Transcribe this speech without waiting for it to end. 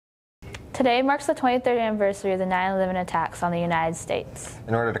Today marks the 23rd anniversary of the 9/11 attacks on the United States.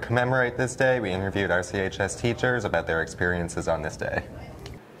 In order to commemorate this day, we interviewed our CHS teachers about their experiences on this day.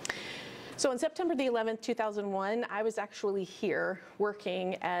 So on September the 11th, 2001, I was actually here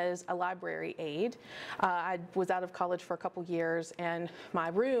working as a library aide. I was out of college for a couple years, and my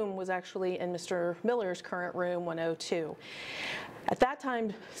room was actually in Mr. Miller's current room, 102. At that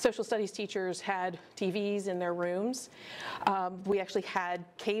time, social studies teachers had TVs in their rooms. We actually had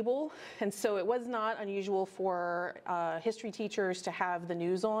cable, and so it was not unusual for history teachers to have the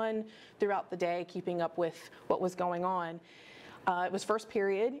news on throughout the day, keeping up with what was going on. It was first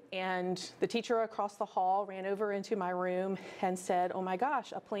period, and the teacher across the hall ran over into my room and said, "Oh my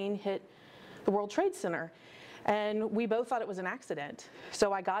gosh, a plane hit the World Trade Center." And we both thought it was an accident.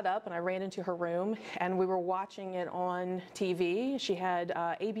 So I got up and I ran into her room, and we were watching it on TV. She had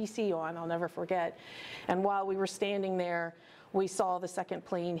ABC on, I'll never forget. And while we were standing there, we saw the second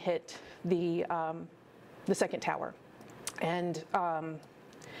plane hit the second tower. And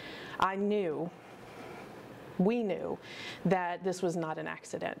we knew that this was not an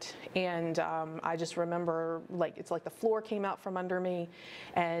accident. And I just remember, it's like the floor came out from under me,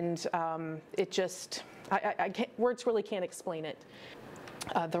 and it just, words really can't explain it.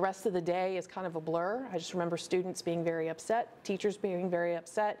 The rest of the day is kind of a blur. I just remember students being very upset, teachers being very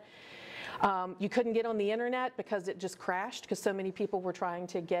upset. You couldn't get on the internet because it just crashed, because so many people were trying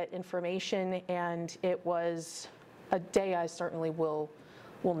to get information, and it was a day I certainly will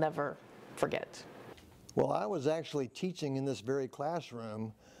never forget. Well, I was actually teaching in this very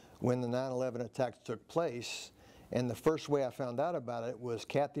classroom when the 9/11 attacks took place, and the first way I found out about it was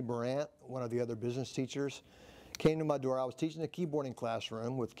Kathy Brandt, one of the other business teachers, came to my door. I was teaching a keyboarding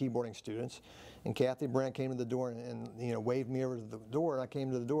classroom with keyboarding students, and Kathy Brandt came to the door and waved me over to the door, and I came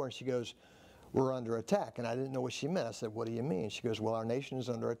to the door, and she goes, "We're under attack." And I didn't know what she meant. I said, "What do you mean?" She goes, "Well, our nation is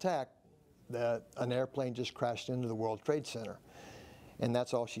under attack. An airplane just crashed into the World Trade Center." And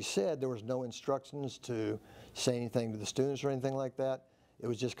that's all she said. There was no instructions to say anything to the students or anything like that. It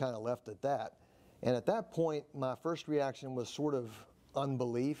was just kind of left at that. And at that point, my first reaction was sort of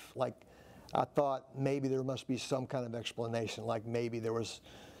unbelief. Like, I thought maybe there must be some kind of explanation, like maybe there was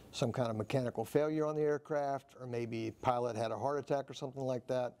some kind of mechanical failure on the aircraft, or maybe a pilot had a heart attack or something like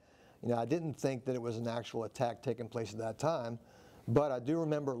that. I didn't think that it was an actual attack taking place at that time. But I do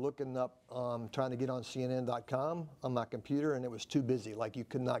remember looking up, trying to get on CNN.com on my computer, and it was too busy. Like, you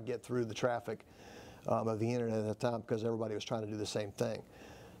could not get through the traffic of the internet at the time because everybody was trying to do the same thing.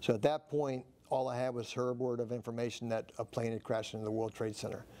 So at that point, all I had was her word of information that a plane had crashed into the World Trade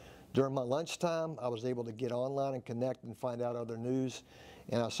Center. During my lunchtime, I was able to get online and connect and find out other news,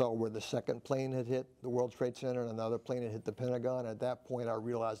 and I saw where the second plane had hit the World Trade Center and another plane had hit the Pentagon. At that point, I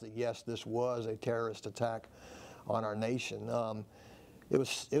realized that, yes, this was a terrorist attack on our nation. It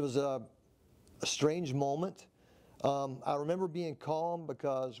was a strange moment. I remember being calm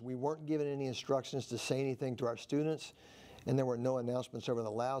because we weren't given any instructions to say anything to our students, and there were no announcements over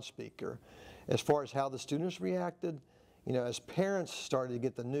the loudspeaker. As far as how the students reacted, as parents started to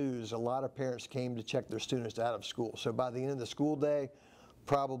get the news, a lot of parents came to check their students out of school. So by the end of the school day,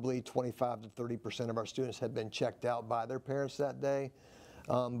 probably 25 to 30% of our students had been checked out by their parents that day.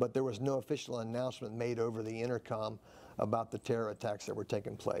 But there was no official announcement made over the intercom about the terror attacks that were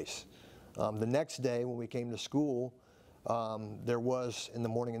taking place. The next day, when we came to school, there was, in the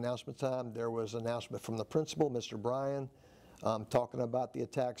morning announcement time, there was an announcement from the principal, Mr. Bryan, talking about the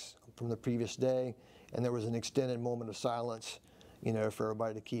attacks from the previous day, and there was an extended moment of silence, for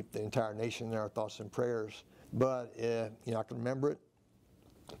everybody to keep the entire nation in our thoughts and prayers. But, I can remember it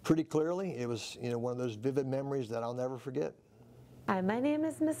pretty clearly. It was, one of those vivid memories that I'll never forget. Hi, my name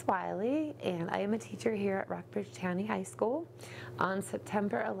is Miss Wiley, and I am a teacher here at Rockbridge County High School. On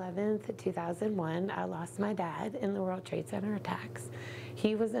September 11th, 2001, I lost my dad in the World Trade Center attacks.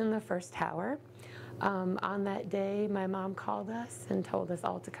 He was in the first tower. On that day, my mom called us and told us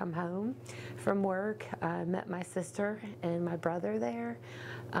all to come home from work. I met my sister and my brother there,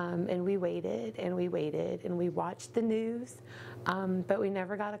 and we waited and we waited and we watched the news, but we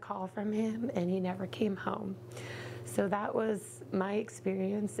never got a call from him, and he never came home. So that was my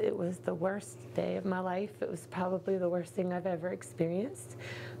experience. It was the worst day of my life. It was probably the worst thing I've ever experienced,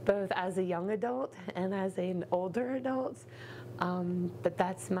 both as a young adult and as an older adult. But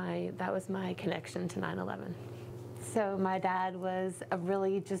that was my connection to 9/11. So my dad was a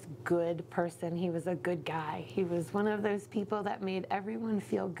really just good person. He was a good guy. He was one of those people that made everyone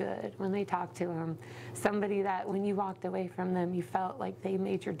feel good when they talked to him. Somebody that when you walked away from them, you felt like they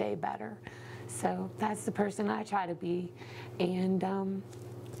made your day better. So that's the person I try to be. And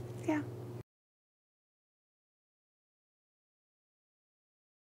yeah.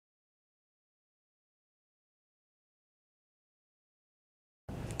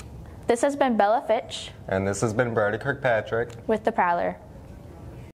 This has been Bella Fitch And this has been Brady Kirkpatrick. with The Prowler.